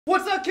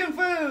What's up, Kim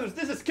Foos?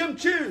 This is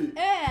Kimchi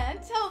and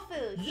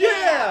Tofu.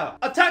 Yeah!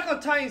 Attack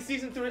on Titan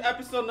Season 3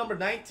 episode number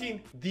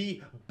 19,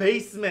 The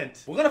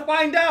Basement. We're gonna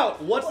find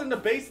out what's in the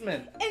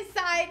basement.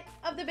 Inside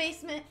of the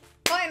basement,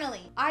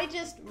 finally. I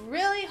just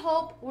really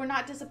hope we're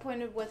not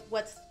disappointed with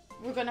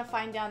we're gonna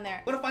find down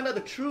there. We're gonna find out the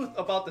truth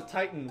about the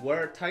Titan,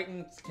 where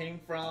Titans came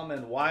from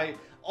and why.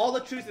 All the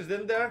truth is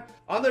in there.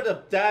 Under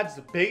the dad's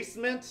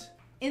basement.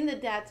 In the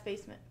dad's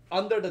basement.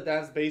 Under the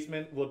dad's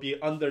basement will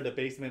be under the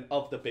basement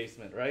of the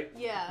basement, right?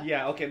 Yeah.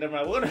 Yeah, okay, never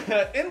mind. We're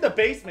gonna in the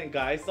basement,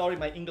 guys. Sorry,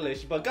 my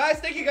English. But guys,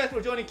 thank you guys for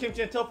joining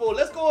Kimchi and Tofu.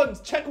 Let's go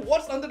and check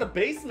what's under the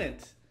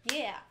basement.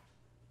 Yeah.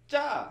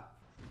 Ja.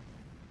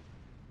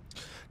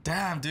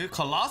 Damn, dude,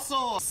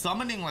 Colossal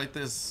summoning like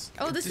this.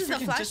 Oh, this is a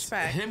flashback. Just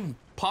him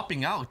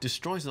popping out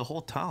destroys the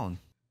whole town.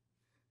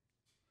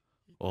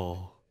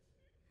 Oh.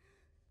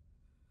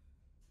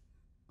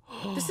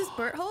 This is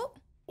Bert Holt?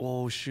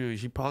 Oh shoot,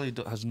 he probably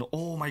has no.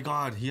 Oh my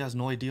god, he has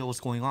no idea what's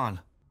going on.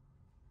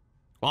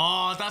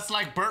 Oh, that's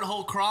like Bert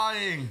Holt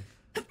crying.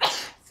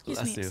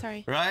 Excuse me,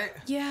 sorry. Right?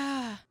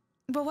 Yeah.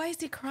 But why is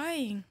he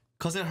crying?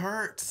 Cause it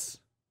hurts.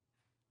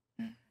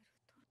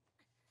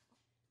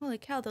 Holy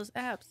cow, those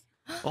abs.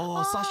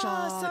 Oh, Sasha.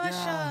 Sasha.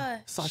 Yeah.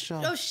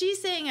 Sasha. Oh,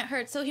 she's saying it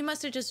hurts, so he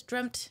must have just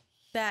dreamt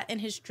that in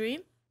his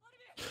dream?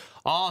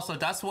 Oh, so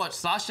that's what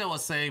Sasha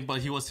was saying, but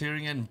he was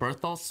hearing it in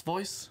Bertholt's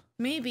voice?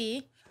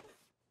 Maybe.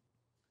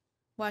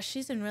 Wow,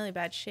 she's in really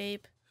bad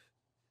shape.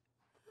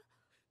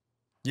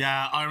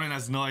 Yeah, Armin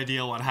has no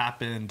idea what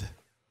happened.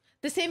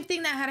 The same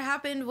thing that had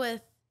happened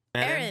with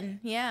Eren.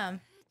 Yeah.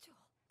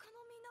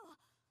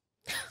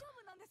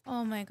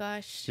 Oh my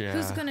gosh. Yeah.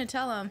 Who's gonna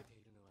tell him?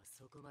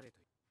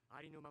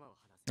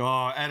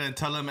 Oh, Eren,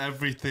 tell him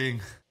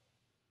everything.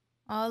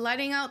 Oh,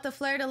 lighting out the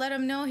flare to let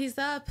him know he's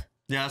up.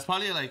 Yeah, it's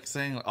probably like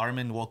saying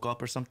Armin woke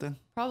up or something.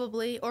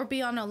 Probably. Or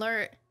be on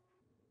alert.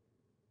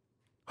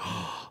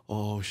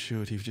 Oh,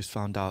 shoot. He just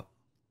found out.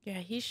 Yeah,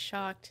 he's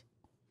shocked.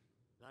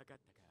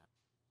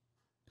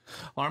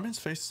 Armin's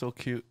face is so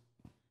cute.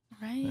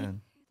 Right?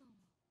 Man.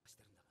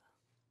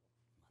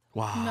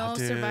 Wow, No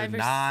dude. survivors.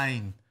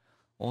 9.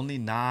 Only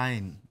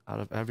 9 out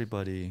of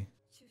everybody.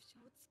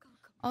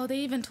 Oh, they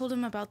even told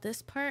him about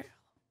this part?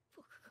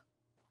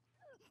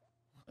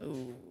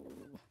 Ooh.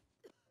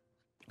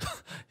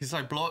 He's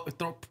like about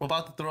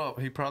to throw up.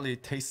 He probably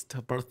tastes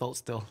Berthold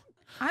still.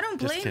 I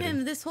don't Just blame kidding.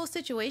 him. This whole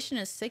situation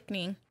is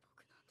sickening.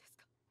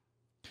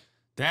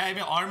 Damn,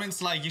 even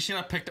Armin's like, you should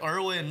have picked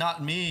Erwin,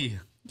 not me.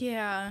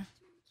 Yeah.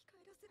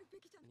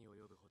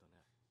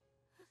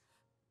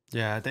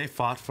 Yeah, they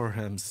fought for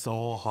him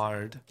so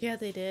hard. Yeah,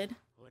 they did.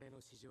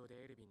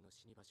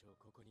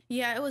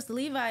 Yeah, it was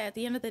Levi at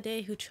the end of the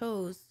day who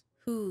chose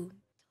who.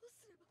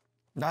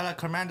 Now that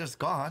Commander's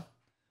gone,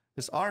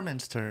 it's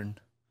Armin's turn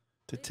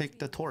to take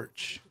the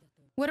torch.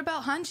 What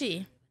about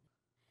Hanji?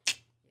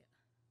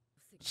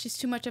 She's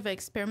too much of an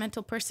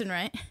experimental person,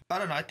 right? I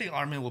don't know. I think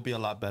Armin will be a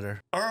lot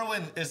better.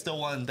 Erwin is the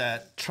one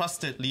that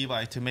trusted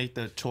Levi to make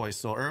the choice.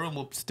 So Erwin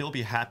will still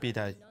be happy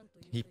that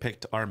he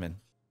picked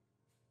Armin.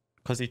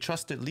 Because he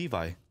trusted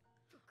Levi.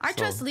 I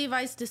trust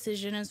Levi's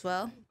decision as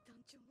well.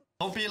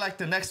 Don't be like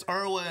the next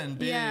Erwin.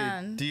 Be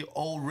Yeah. the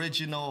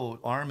original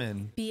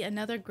Armin. Be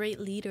another great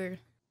leader.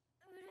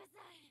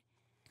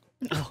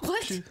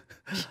 What? Shut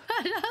Shut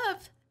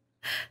up.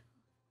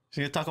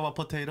 gonna talk about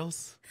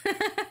potatoes?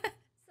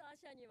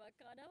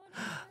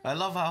 I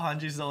love how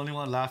Hanji's the only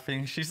one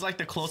laughing. She's like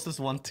the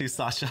closest one to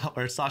Sasha,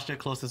 or Sasha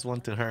closest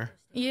one to her.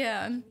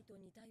 Yeah.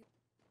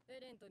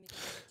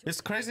 It's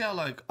crazy how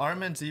like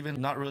Armin's even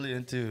not really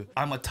into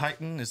I'm a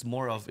Titan. It's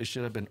more of it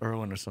should have been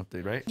Erwin or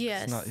something, right?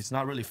 Yes. He's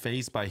not really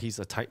phased by he's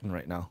a Titan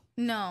right now.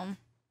 No.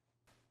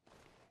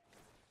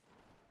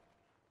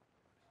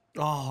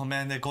 Oh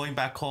man, they're going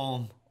back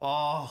home.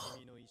 Oh.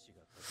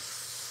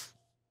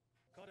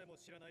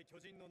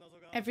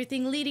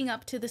 Everything leading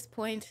up to this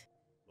point.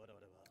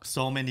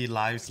 So many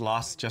lives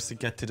lost just to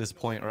get to this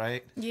point,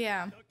 right?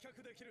 Yeah.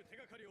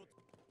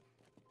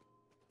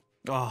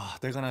 Oh,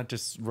 they're gonna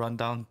just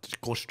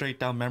go straight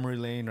down memory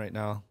lane right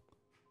now.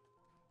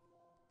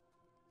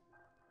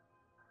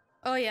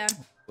 Oh, yeah.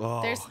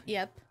 Oh.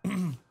 Yep.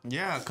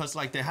 Yeah, because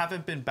like they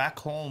haven't been back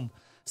home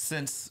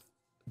since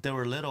they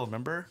were little,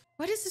 remember?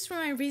 Why does this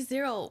remind me of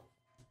ReZero?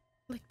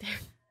 Like there.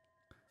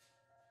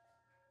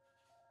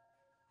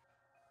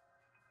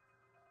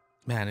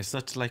 Man, it's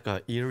such like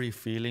a eerie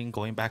feeling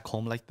going back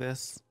home like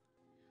this.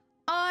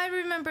 Oh, I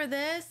remember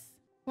this.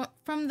 What,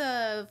 from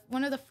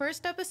one of the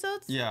first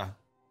episodes? Yeah.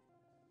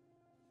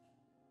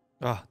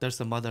 Oh, there's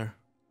the mother.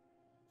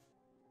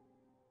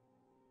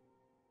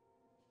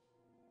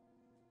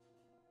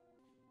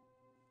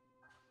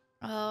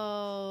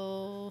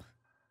 Oh.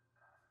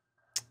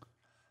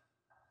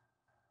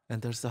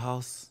 And there's the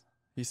house.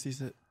 He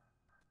sees it.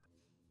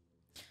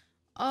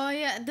 Oh,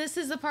 yeah. This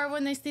is the part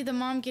when they see the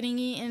mom getting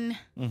eaten.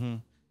 Mm-hmm.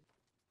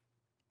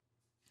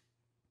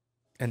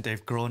 And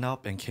they've grown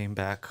up and came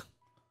back.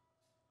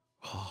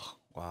 Oh,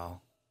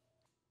 wow.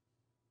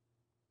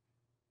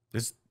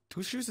 Whose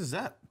shoes is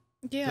that?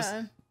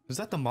 Yeah. Is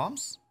that the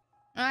mom's?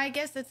 I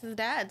guess it's the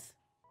dad's.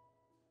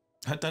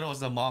 I thought it was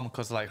the mom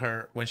because like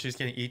her when she's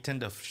getting eaten,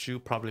 the shoe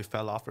probably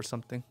fell off or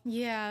something.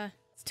 Yeah.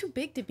 It's too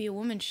big to be a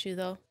woman's shoe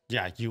though.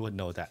 Yeah, you would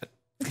know that.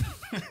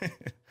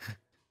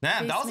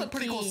 Damn, that was a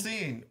pretty cool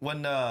scene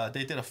when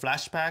they did a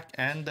flashback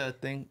and the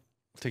thing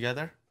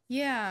together.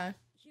 Yeah.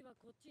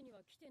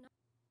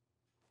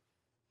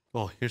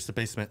 Oh, here's the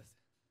basement.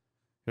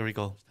 Here we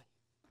go.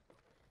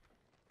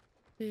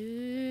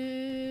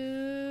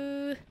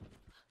 Ooh.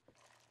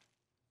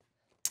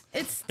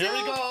 It's still...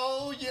 Here we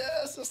go.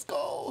 Yes, let's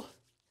go.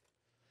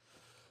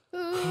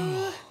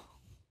 Ooh.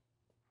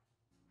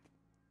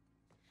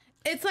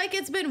 It's like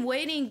it's been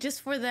waiting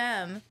just for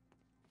them.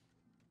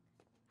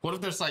 What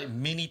if there's like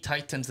mini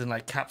titans and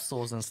like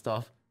capsules and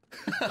stuff?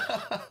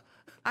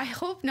 I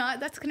hope not.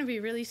 That's gonna be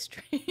really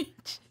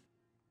strange.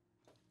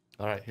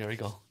 All right, here we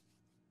go.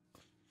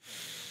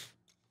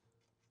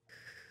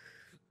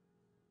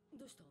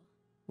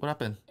 What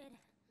happened?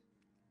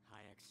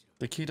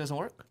 The key doesn't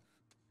work?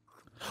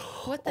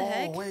 What the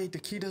heck? Oh wait, the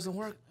key doesn't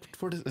work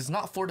for the, it's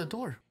not for the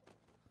door.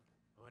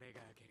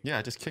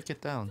 Yeah, just kick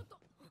it down.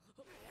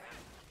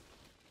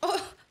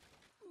 Oh.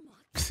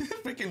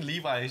 Freaking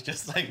Levi is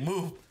just like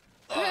move.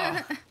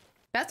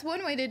 That's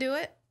one way to do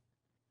it.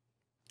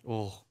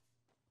 Oh.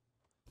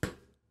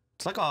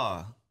 It's like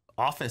a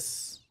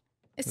office.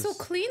 It's so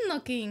clean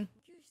looking.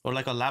 Or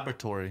like a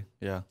laboratory,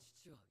 yeah.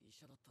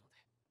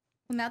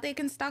 Well, now they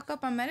can stock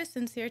up on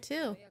medicines here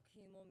too.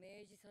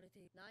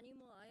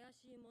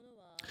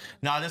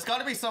 Now there's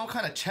gotta be some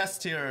kind of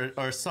chest here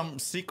or some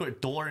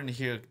secret door in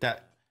here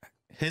that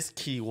his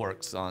key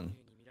works on.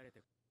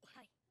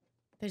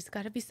 There's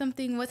gotta be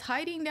something with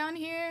hiding down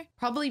here.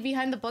 Probably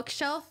behind the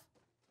bookshelf.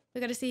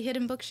 We gotta see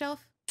hidden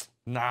bookshelf.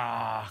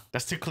 Nah,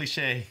 that's too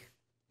cliche.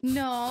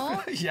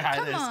 No. Yeah,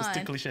 Come it is. on. It's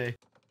too cliche.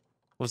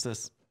 What's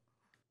this?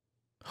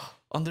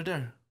 Under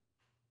there.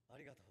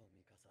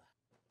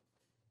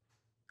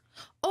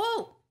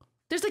 Oh!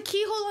 There's a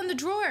keyhole on the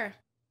drawer.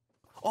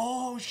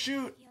 Oh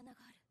shoot.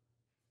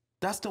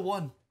 That's the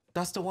one.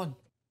 That's the one.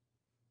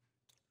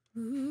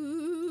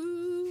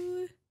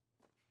 Ooh.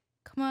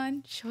 Come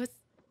on, show us.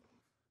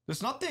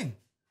 There's nothing.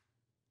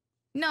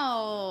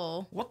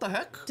 No. What the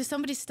heck? Did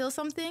somebody steal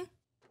something?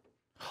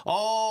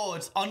 Oh,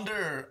 it's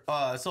under.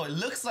 So it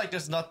looks like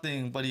there's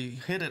nothing, but he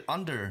hid it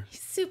under.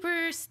 He's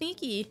super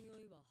sneaky.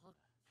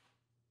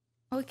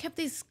 Oh, he kept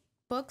these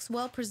books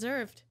well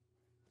preserved.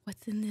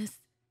 What's in this?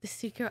 The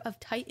Secret of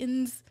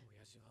Titans.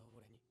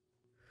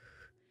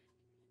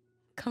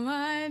 Come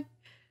on.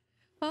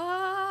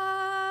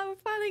 Ah, we're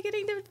finally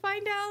getting to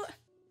find out.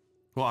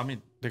 Well, I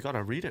mean, they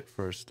gotta read it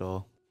first,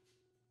 though.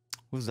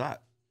 Who's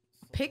that?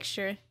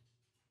 Picture.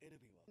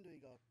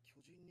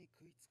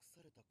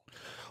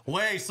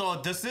 Wait, so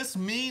does this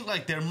mean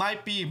like there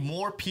might be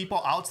more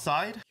people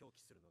outside?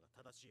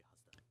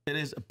 It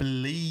is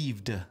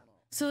believed.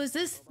 So is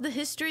this the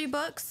history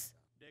books?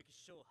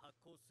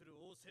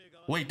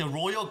 Wait, the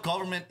royal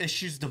government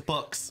issues the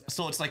books,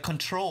 so it's like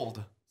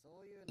controlled.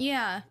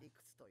 Yeah.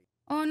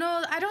 Oh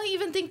no, I don't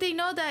even think they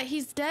know that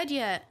he's dead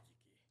yet.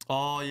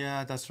 Oh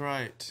yeah, that's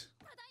right.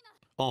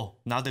 Oh,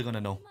 now they're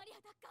gonna know.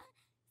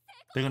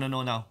 They're gonna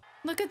know now.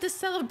 Look at this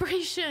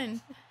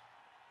celebration.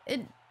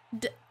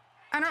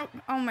 I don't,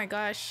 oh my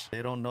gosh.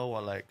 They don't know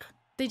what like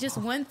They just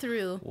went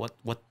through. what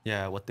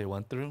they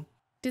went through.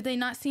 Did they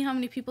not see how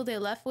many people they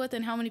left with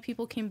and how many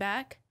people came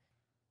back?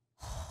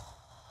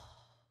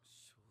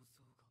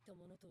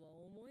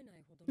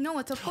 No,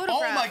 it's a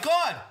photograph. Oh my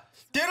god!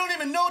 They don't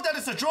even know that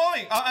it's a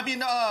drawing.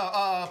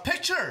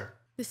 Picture.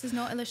 This is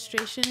no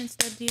illustration.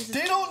 Instead, these.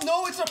 They don't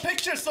know it's a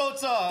picture, so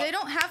it's a. They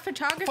don't have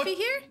photography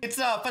here? It's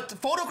a, but the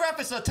photograph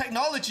is a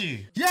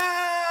technology.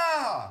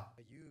 Yeah!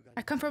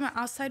 I come from an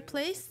outside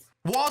place.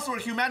 Walls where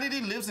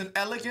humanity lives in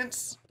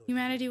elegance.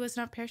 Humanity was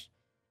not perished.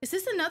 Is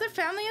this another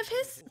family of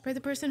his? Pray the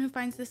person who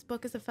finds this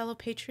book is a fellow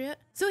patriot.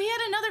 So he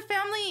had another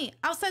family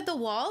outside the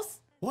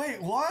walls?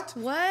 Wait, what?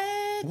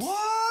 What?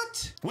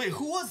 What? Wait,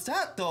 who was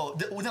that though?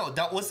 No,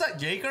 that was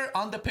that Jaeger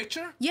on the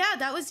picture? Yeah,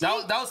 that was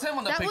that was him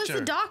on the that picture. That was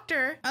the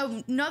doctor,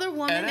 another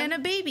woman, Eren? and a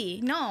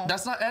baby. No.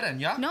 That's not Eren,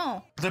 yeah?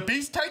 No. The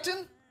Beast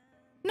Titan?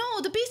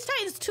 No, the Beast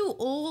Titan's too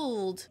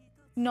old.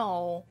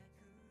 No.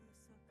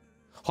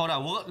 Hold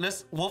on,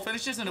 we'll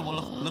finish this and then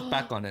we'll look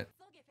back on it.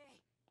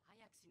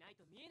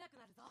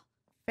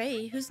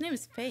 Faye? Whose name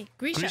is Faye?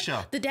 Grisha.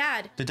 Grisha. The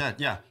dad. The dad,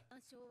 yeah.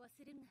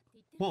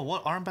 Whoa,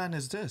 what armband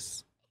is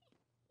this?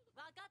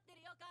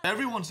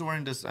 Everyone's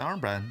wearing this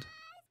armband.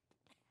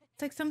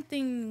 It's like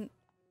something...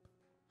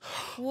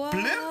 Whoa.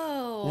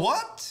 Blimp?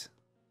 What?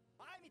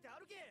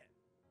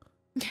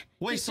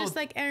 Wait, it's so just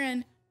like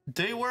Eren.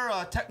 they were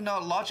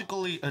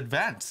technologically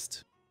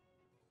advanced.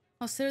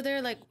 Oh, so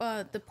they're like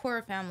the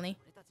poorer family.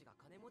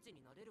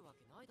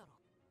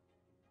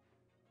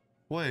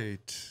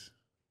 Wait.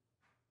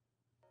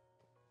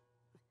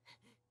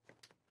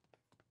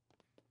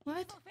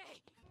 What?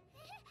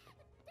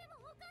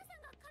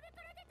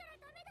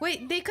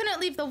 Wait, they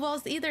couldn't leave the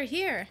walls either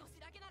here.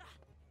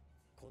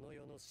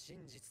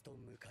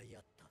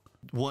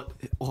 What?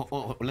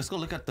 Oh, let's go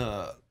look at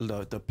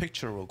the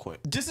picture real quick.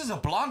 This is a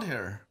blonde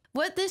hair.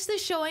 What this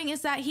is showing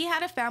is that he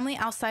had a family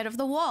outside of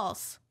the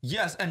walls.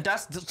 Yes, and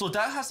so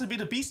that has to be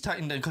the Beast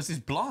Titan then, because he's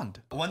blonde.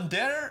 When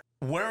they're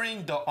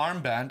wearing the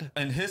armband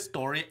in his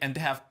story and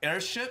they have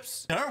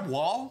airships, their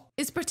wall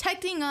Is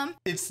protecting them.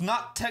 it's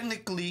not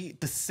technically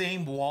the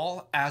same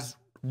wall as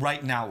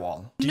right now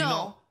wall. Do you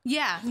know?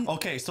 Yeah.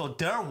 Okay, so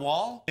their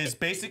wall is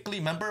basically,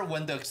 remember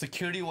when the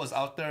security was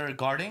out there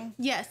guarding?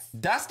 Yes.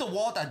 That's the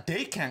wall that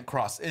they can't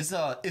cross. It's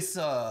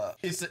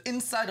the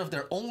inside of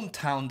their own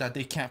town that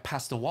they can't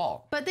pass the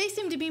wall. But they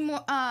seem to be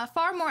more,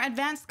 far more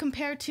advanced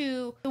compared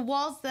to the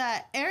walls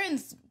that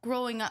Aaron's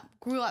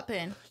grew up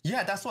in.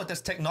 Yeah, that's what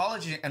there's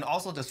technology and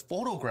also there's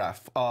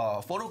photograph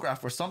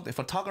or something,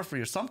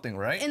 photography or something,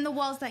 right? In the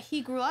walls that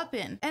he grew up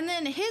in. And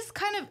then his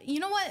kind of, you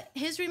know what?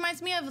 His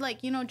reminds me of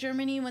like, you know,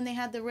 Germany when they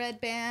had the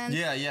red bands.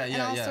 Yeah.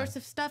 And all sorts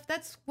of stuff.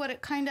 That's what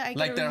it kind of, I like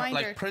get a they're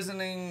reminder. like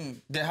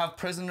prisoning, they have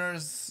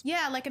prisoners.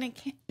 Yeah, like an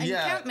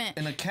encampment.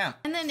 In a camp.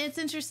 And then it's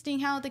interesting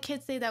how the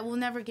kids say that we'll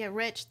never get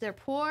rich. They're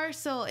poor.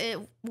 So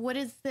what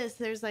is this?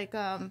 There's like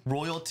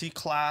royalty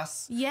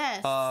class. Yes.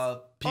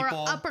 People.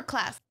 Or upper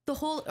class. The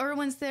whole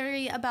Irwin's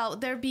theory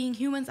about there being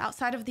humans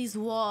outside of these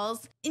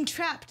walls,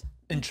 entrapped.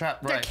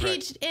 Right. They're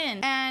caged in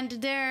and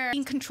they're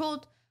being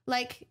controlled,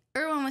 like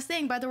Irwin was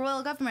saying, by the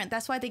royal government.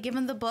 That's why they give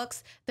them the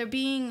books. They're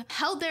being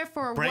held there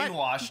for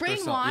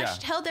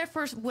brainwashed, held there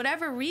for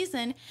whatever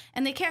reason,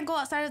 and they can't go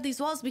outside of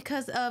these walls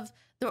because of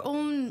their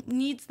own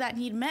needs that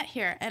need met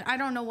here. And I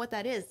don't know what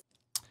that is.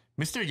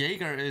 Mr.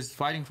 Yeager is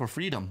fighting for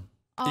freedom.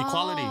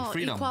 Equality.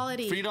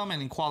 Freedom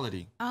and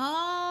equality.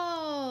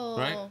 Oh,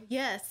 right?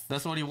 Yes.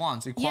 That's what he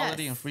wants,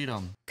 equality and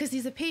freedom. Because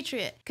he's a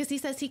patriot. Because he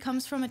says he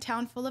comes from a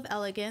town full of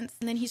elegance,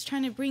 and then he's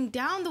trying to bring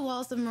down the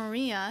walls of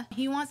Maria.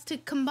 He wants to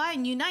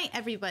unite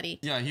everybody.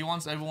 Yeah, he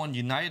wants everyone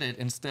united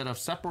instead of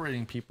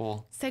separating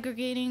people.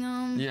 Segregating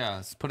them.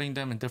 Yes, putting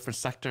them in different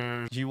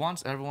sectors. He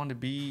wants everyone to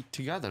be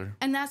together.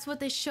 And that's what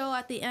they show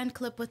at the end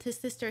clip with his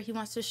sister. He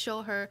wants to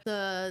show her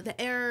the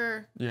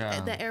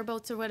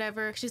airboats or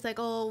whatever. She's like,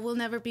 oh, we'll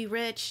never be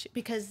rich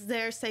because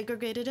they're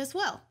segregated as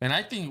well. And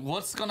I think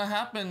what's gonna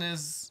happen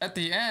is at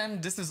the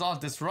end, this is all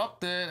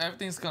disrupted.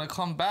 Everything's gonna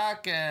come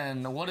back,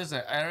 and what is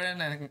it? Eren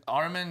and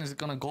Armin is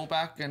gonna go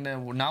back, and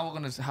then now we're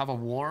gonna have a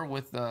war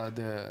with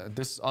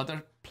this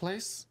other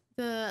place.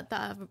 The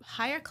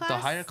higher class. The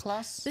higher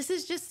class. This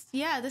is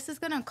this is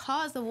gonna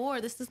cause a war.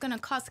 This is gonna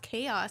cause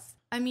chaos.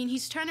 I mean,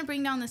 he's trying to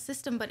bring down the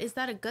system, but is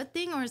that a good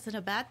thing or is it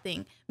a bad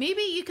thing?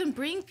 Maybe you can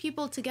bring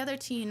people together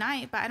to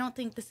unite, but I don't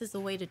think this is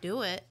the way to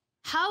do it.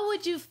 How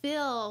would you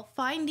feel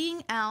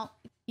finding out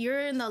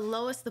you're in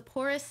the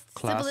poorest,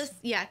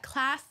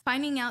 class,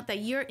 finding out that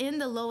you're in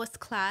the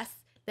lowest class,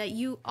 that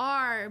you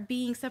are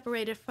being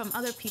separated from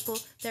other people?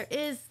 There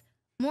is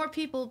more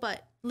people,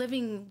 but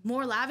living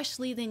more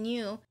lavishly than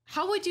you.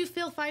 How would you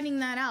feel finding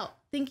that out?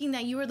 Thinking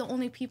that you were the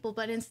only people,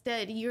 but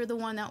instead you're the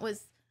one that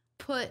was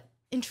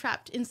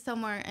entrapped in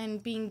somewhere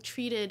and being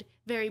treated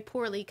very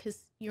poorly because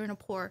you're in a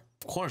poor.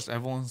 Of course,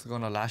 everyone's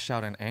gonna lash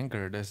out in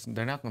anger. It's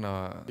not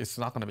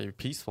gonna be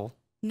peaceful.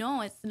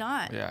 No, it's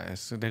not. Yeah,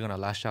 they're gonna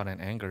lash out in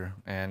anger,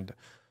 and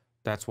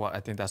that's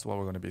what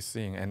we're gonna be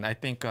seeing. And I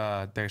think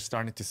they're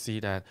starting to see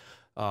that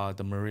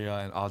the Maria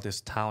and all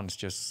this town is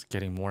just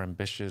getting more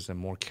ambitious and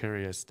more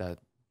curious. That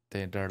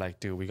they're like,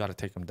 dude, we gotta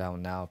take them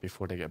down now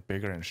before they get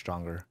bigger and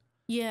stronger.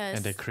 Yes.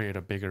 And they create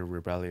a bigger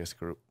rebellious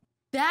group.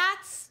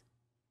 That's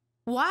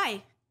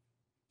why.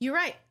 You're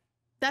right.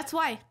 That's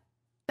why.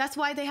 That's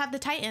why they have the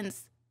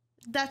Titans.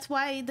 That's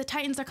why the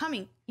Titans are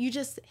coming. You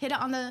just hit it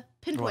on the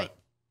pinpoint.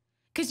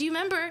 Because you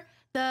remember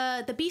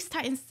the Beast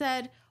Titan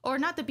said, or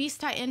not the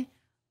Beast Titan,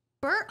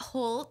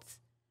 Bertholdt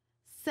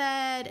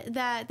said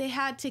that they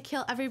had to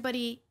kill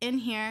everybody in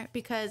here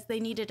because they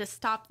needed to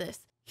stop this.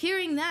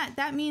 Hearing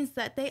that means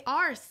that they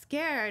are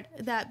scared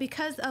that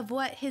because of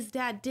what his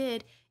dad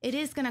did, it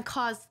is going to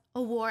cause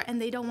a war, and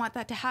they don't want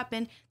that to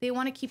happen. They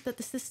want to keep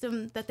the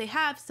system that they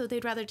have, so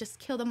they'd rather just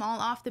kill them all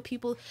off. The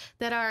people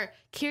that are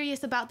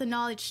curious about the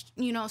knowledge,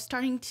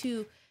 starting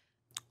to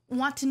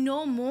want to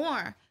know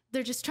more.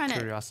 They're just trying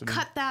to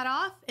cut that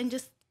off and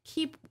just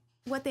keep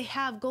what they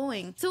have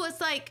going. So it's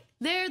like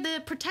they're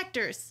the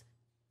protectors.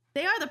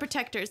 They are the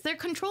protectors. They're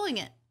controlling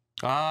it.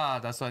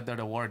 That's why they're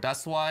the war.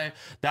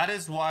 That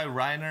is why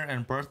Reiner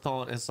and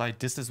Bertholdt is like,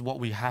 this is what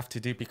we have to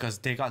do because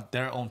they got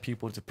their own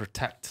people to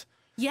protect.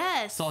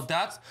 Yes. So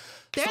they're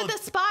the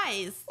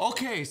spies.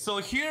 Okay, so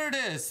here it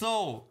is.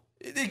 So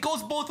it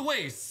goes both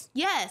ways.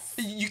 Yes.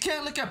 You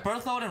can't look at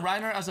Bertholdt and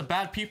Reiner as a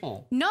bad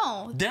people.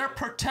 No. They're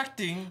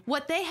protecting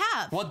what they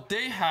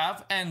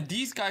have. And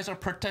these guys are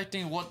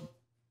protecting what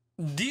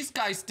these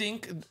guys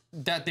think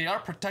that they are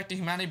protecting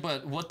humanity,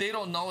 but what they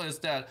don't know is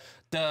that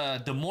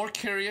the more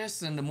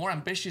curious and the more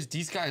ambitious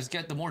these guys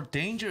get, the more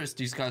dangerous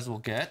these guys will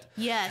get.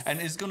 Yes. And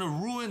it's gonna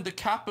ruin the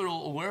capital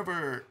or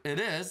wherever it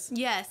is.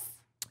 Yes.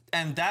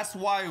 And that's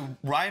why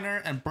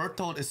Reiner and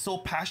Bertholdt is so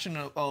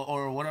passionate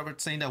or whatever,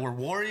 saying that we're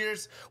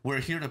warriors. We're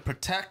here to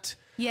protect.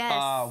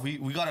 Yes.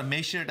 We got to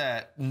make sure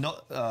that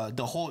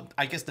the whole,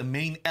 I guess, the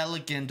main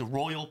elegant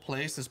royal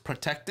place is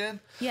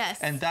protected. Yes.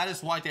 And that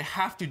is why they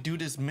have to do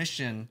this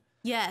mission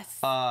Yes.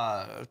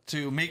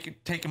 To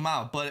take him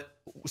out. But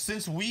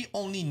since we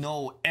only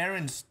know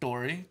Aaron's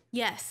story,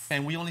 yes,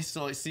 and we only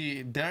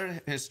see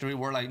their history,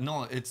 we're like,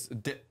 no, it's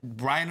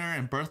Reiner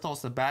and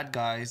Berthold's the bad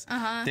guys.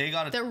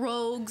 They're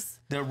rogues.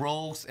 They're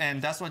rogues,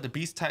 and that's why the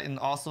Beast Titan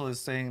also is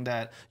saying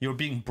that you're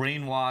being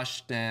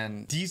brainwashed,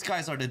 and these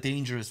guys are the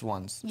dangerous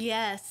ones.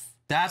 Yes.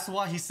 That's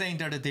why he's saying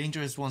they're the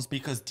dangerous ones,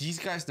 because these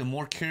guys, the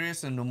more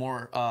curious and the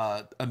more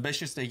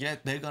ambitious they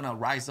get, they're gonna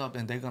rise up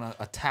and they're gonna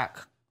attack.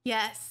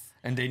 Yes.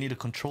 And they need to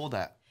control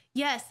that.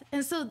 Yes.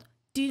 And so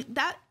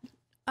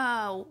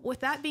with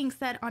that being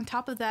said, on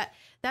top of that,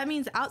 that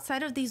means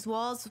outside of these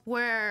walls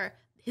where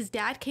his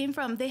dad came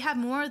from, they have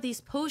more of these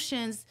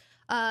potions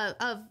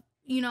of,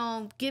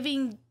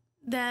 giving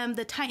them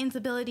the Titans'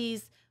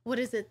 abilities. What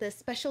is it? The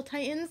special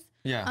Titans?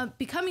 Yeah.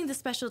 Becoming the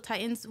special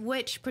Titans,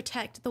 which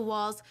protect the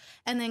walls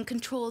and then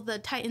control the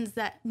Titans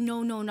that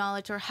know no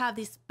knowledge or have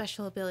these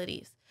special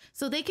abilities.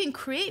 So they can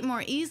create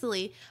more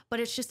easily, but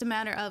it's just a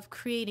matter of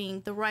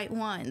creating the right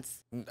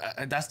ones.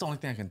 That's the only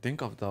thing I can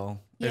think of, though.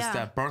 Yeah. Is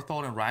that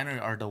Berthold and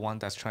Reiner are the one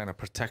that's trying to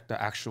protect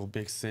the actual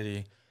big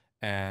city.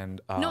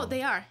 And no,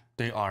 they are.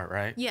 They are,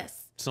 right?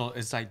 Yes. So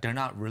it's like they're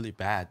not really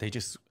bad.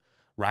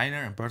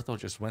 Reiner and Berthold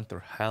just went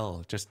through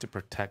hell just to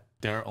protect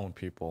their own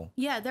people.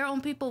 Yeah, their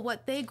own people,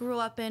 what they grew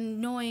up in,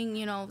 knowing,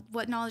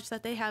 what knowledge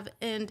that they have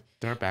and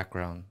their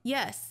background.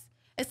 Yes.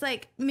 It's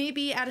like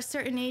maybe at a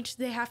certain age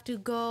they have to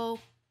go,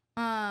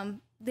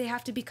 they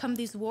have to become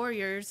these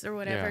warriors or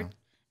whatever. Yeah.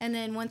 And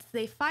then once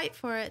they fight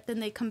for it,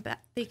 then they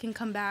can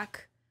come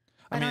back.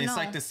 I mean, it's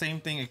like the same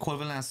thing,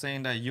 equivalent as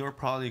saying that you're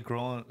probably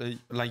grown,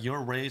 like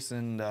you're raised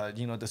in,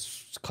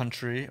 this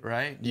country,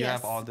 right? You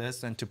have all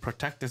this, and to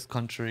protect this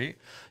country,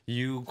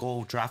 you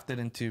go drafted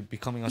into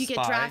becoming a spy. You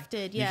get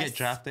drafted, yes. You get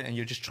drafted, and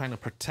you're just trying to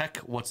protect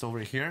what's over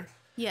here.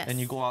 Yes. And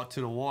you go out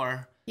to the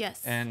war.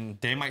 Yes. And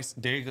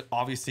they're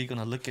obviously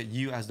gonna look at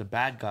you as the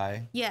bad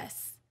guy.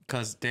 Yes.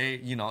 Because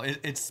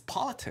it's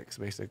politics,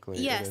 basically.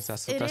 Yes,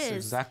 That's is.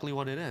 exactly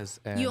what it is.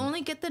 And you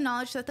only get the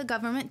knowledge that the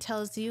government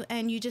tells you,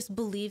 and you just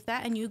believe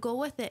that, and you go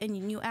with it,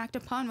 and you act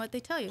upon what they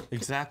tell you.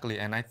 Exactly.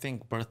 And I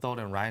think Berthold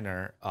and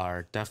Reiner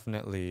are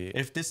definitely,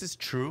 if this is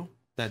true,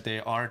 that they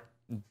are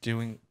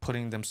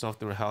putting themselves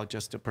through hell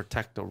just to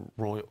protect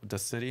the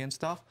city and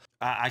stuff,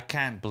 I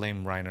can't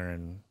blame Reiner.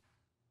 And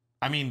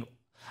I mean,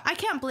 I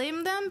can't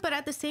blame them, but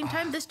at the same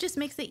time, this just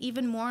makes it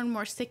even more and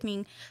more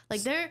sickening.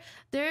 Like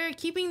they're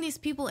keeping these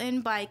people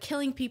in by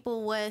killing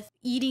people with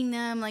eating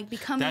them, like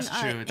becoming in this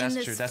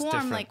form.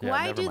 Different. Like yeah,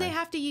 why do they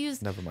have to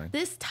use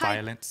this type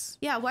violence?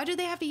 Yeah, why do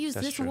they have to use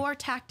That's this true. war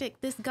tactic,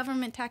 this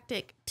government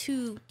tactic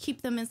to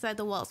keep them inside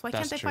the walls? Why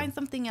can't they find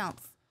something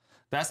else?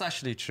 That's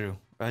actually true.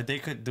 They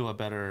could do a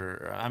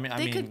better.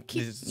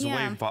 It's a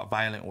way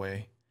violent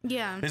way.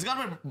 Yeah. There's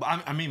gotta be,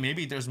 I mean,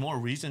 maybe there's more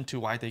reason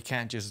to why they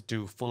can't just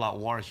do full-out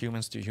war,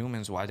 humans to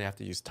humans, why they have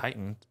to use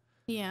Titan.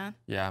 Yeah.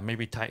 Yeah,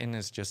 maybe Titan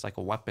is just like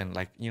a weapon.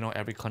 Like,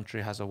 every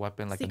country has a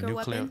weapon, like Secret a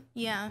nuclear weapon.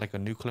 Yeah. like a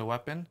nuclear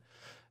weapon.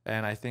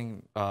 And I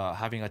think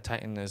having a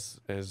Titan is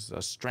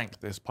a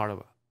strength, is part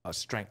of a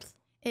strength.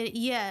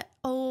 Yeah.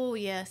 Oh,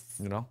 yes.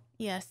 Yes.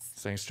 Yes.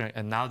 Saying strength.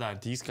 And now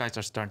that these guys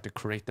are starting to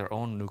create their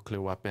own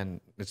nuclear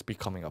weapon, it's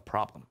becoming a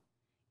problem.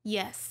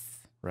 Yes.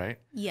 Right?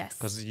 Yes.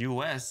 Because the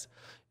U.S.,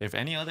 if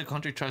any other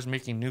country tries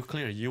making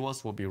nuclear,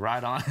 U.S. will be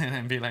right on it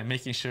and be like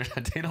making sure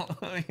that they don't,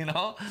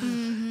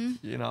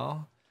 Mm-hmm.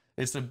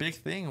 It's a big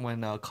thing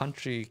when a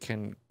country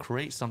can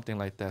create something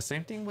like that.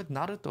 Same thing with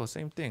Naruto,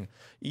 same thing.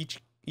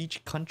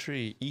 Each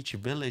country, each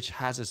village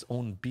has its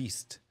own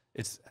beast.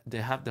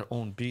 They have their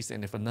own beast,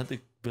 and if another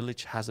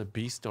village has a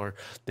beast or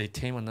they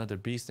tame another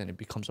beast, then it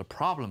becomes a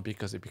problem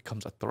because it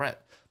becomes a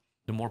threat.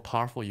 The more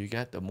powerful you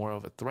get, the more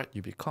of a threat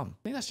you become.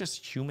 I think that's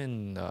just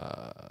human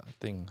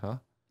thing, huh?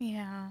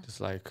 Yeah.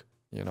 Just like,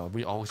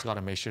 we always got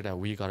to make sure that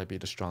we got to be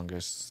the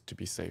strongest to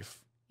be safe.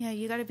 Yeah,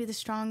 you got to be the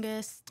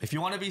strongest. If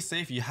you want to be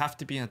safe, you have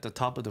to be at the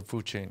top of the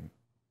food chain.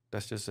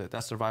 That's just it.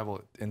 That's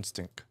survival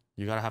instinct.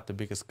 You got to have the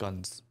biggest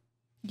guns.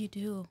 You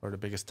do. Or the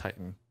biggest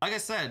Titan. Like I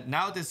said,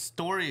 now this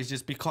story is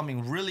just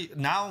becoming really...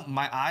 Now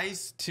my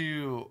eyes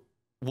to...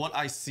 what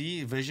I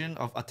see, vision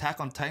of Attack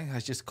on Titan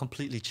has just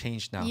completely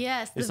changed now.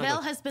 Yes, the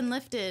veil has been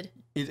lifted.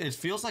 It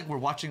feels like we're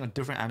watching a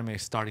different anime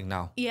starting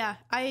now. Yeah,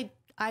 I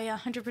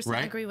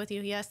 100% agree with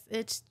you. Yes,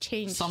 it's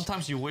changed.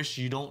 Sometimes you wish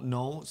you don't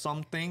know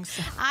some things.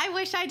 I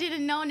wish I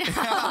didn't know now.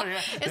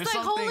 Yeah, it's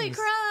like, holy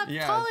crap,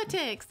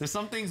 politics. There's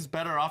some things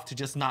better off to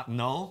just not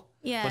know.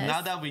 Yes. But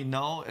now that we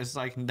know, it's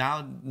like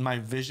now my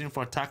vision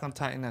for Attack on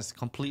Titan has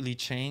completely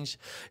changed.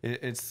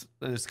 It's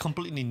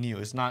completely new.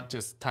 It's not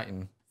just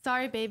Titan.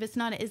 Sorry, babe, it's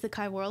not an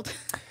isekai world.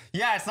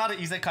 Yeah, it's not an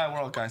isekai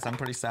world, guys. I'm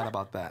pretty sad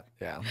about that.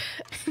 Yeah.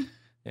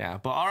 Yeah,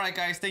 but all right,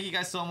 guys. Thank you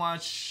guys so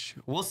much.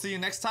 We'll see you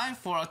next time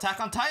for Attack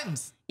on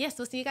Titans. Yes,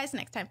 we'll see you guys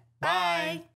next time. Bye.